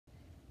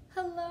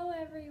Hello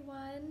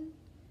everyone!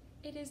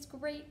 It is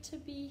great to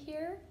be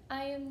here.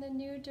 I am the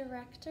new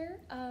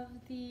director of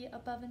the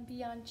Above and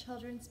Beyond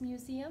Children's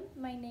Museum.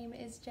 My name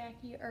is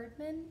Jackie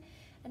Erdman,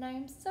 and I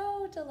am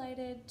so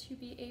delighted to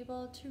be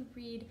able to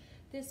read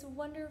this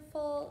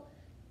wonderful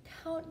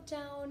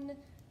countdown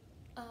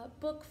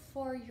book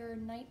for your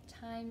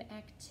nighttime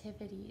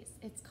activities.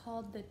 It's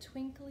called The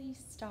Twinkly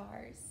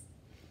Stars.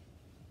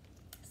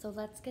 So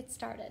let's get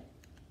started.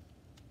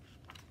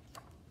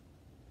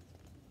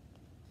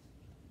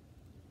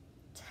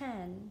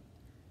 10.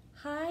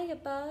 High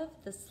above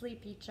the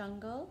sleepy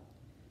jungle,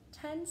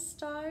 10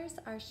 stars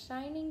are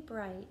shining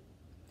bright.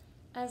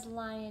 As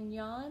lion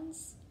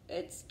yawns,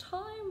 it's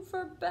time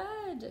for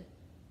bed,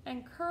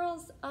 and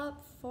curls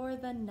up for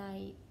the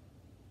night.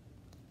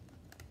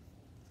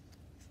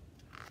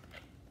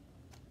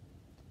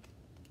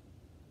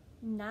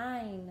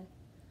 9.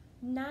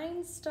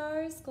 9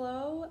 stars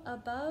glow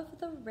above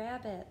the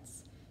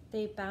rabbits.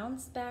 They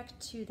bounce back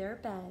to their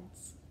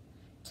beds.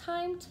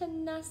 Time to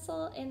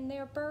nestle in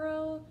their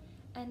burrow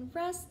and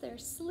rest their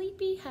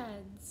sleepy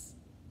heads.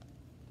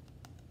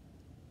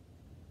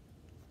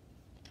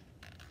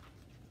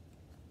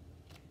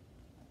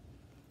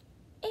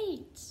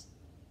 8.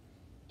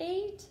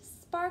 8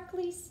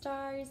 sparkly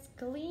stars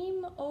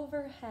gleam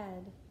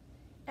overhead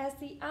as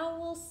the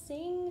owls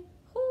sing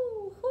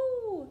hoo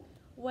hoo.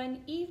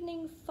 When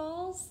evening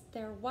falls,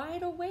 they're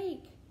wide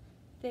awake.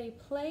 They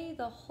play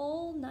the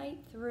whole night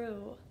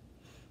through.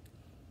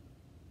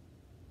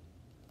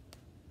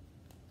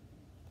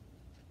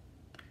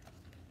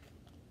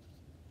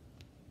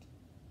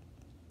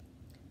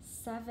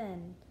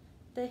 7.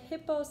 The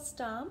hippos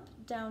stomp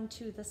down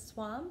to the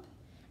swamp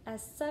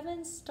as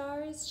 7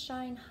 stars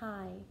shine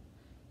high.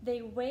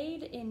 They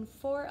wade in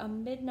for a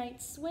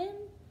midnight swim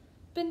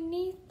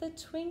beneath the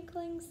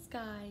twinkling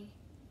sky.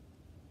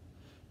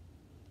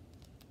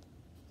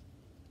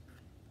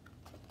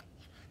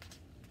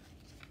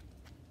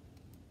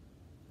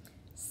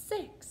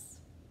 6.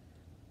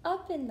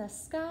 Up in the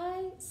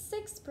sky,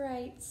 6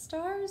 bright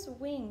stars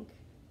wink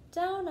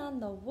down on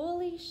the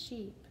woolly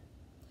sheep.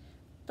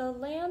 The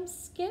lambs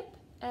skip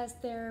as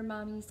their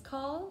mommies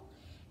call.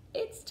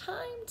 It's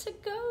time to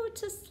go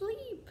to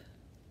sleep.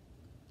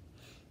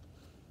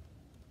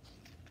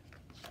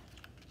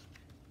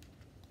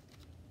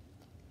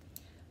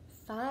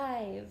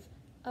 5.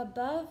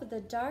 Above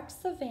the dark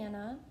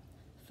savannah,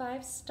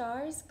 5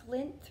 stars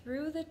glint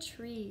through the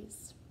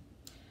trees.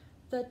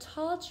 The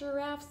tall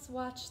giraffes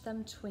watch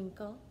them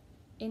twinkle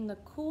in the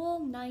cool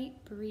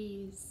night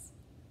breeze.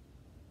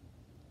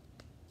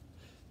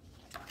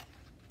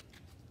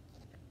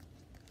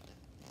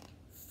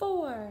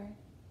 4.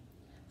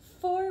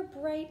 4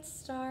 bright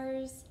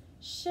stars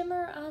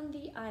shimmer on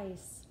the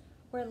ice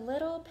where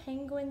little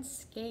penguins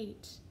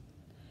skate.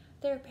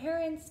 Their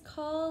parents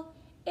call,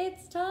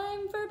 "It's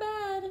time for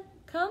bed.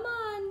 Come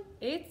on,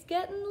 it's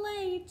getting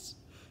late."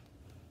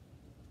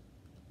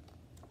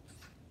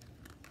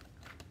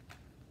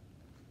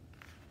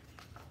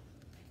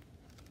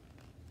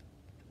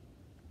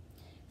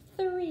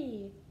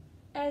 3.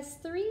 As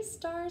 3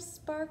 stars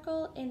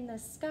sparkle in the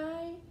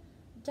sky,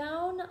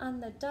 down on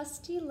the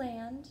dusty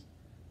land,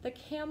 the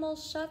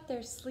camels shut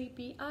their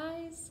sleepy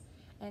eyes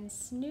and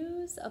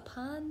snooze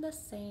upon the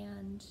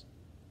sand.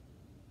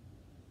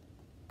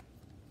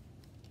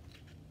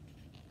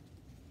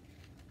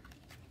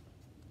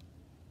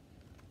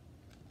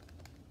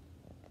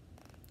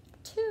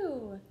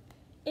 2.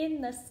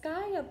 In the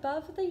sky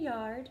above the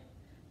yard,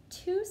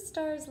 2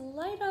 stars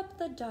light up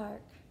the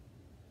dark.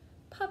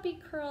 Puppy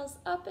curls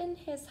up in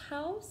his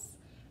house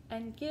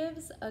and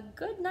gives a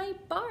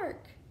goodnight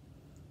bark.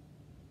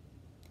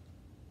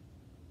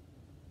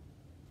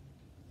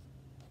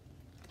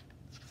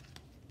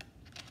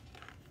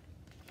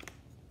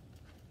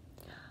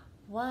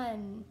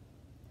 1.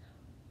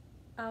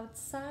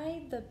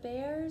 Outside the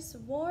bear's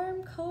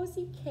warm,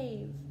 cozy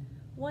cave,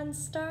 1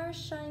 star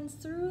shines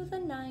through the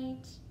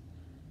night.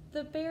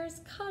 The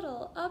bears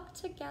cuddle up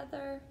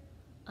together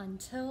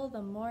until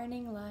the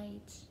morning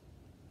light.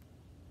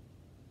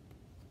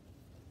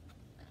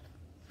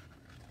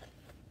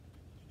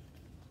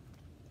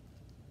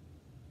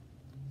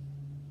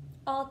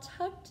 All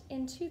tucked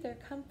into their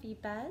comfy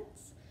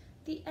beds,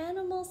 the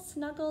animals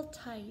snuggle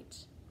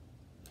tight.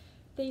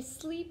 They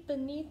sleep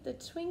beneath the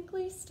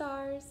twinkly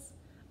stars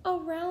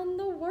around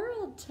the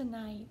world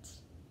tonight.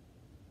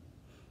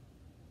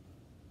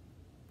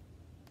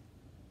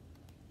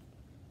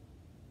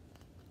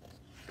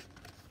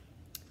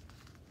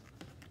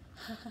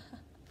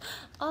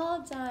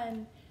 All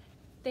done.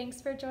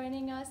 Thanks for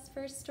joining us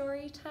for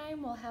story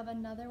time. We'll have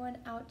another one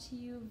out to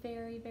you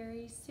very,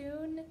 very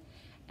soon.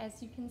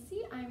 As you can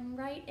see, I'm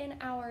right in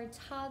our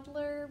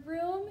toddler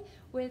room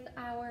with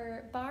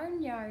our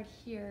barnyard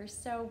here.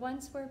 So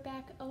once we're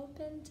back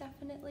open,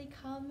 definitely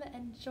come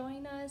and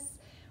join us.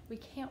 We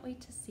can't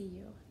wait to see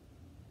you.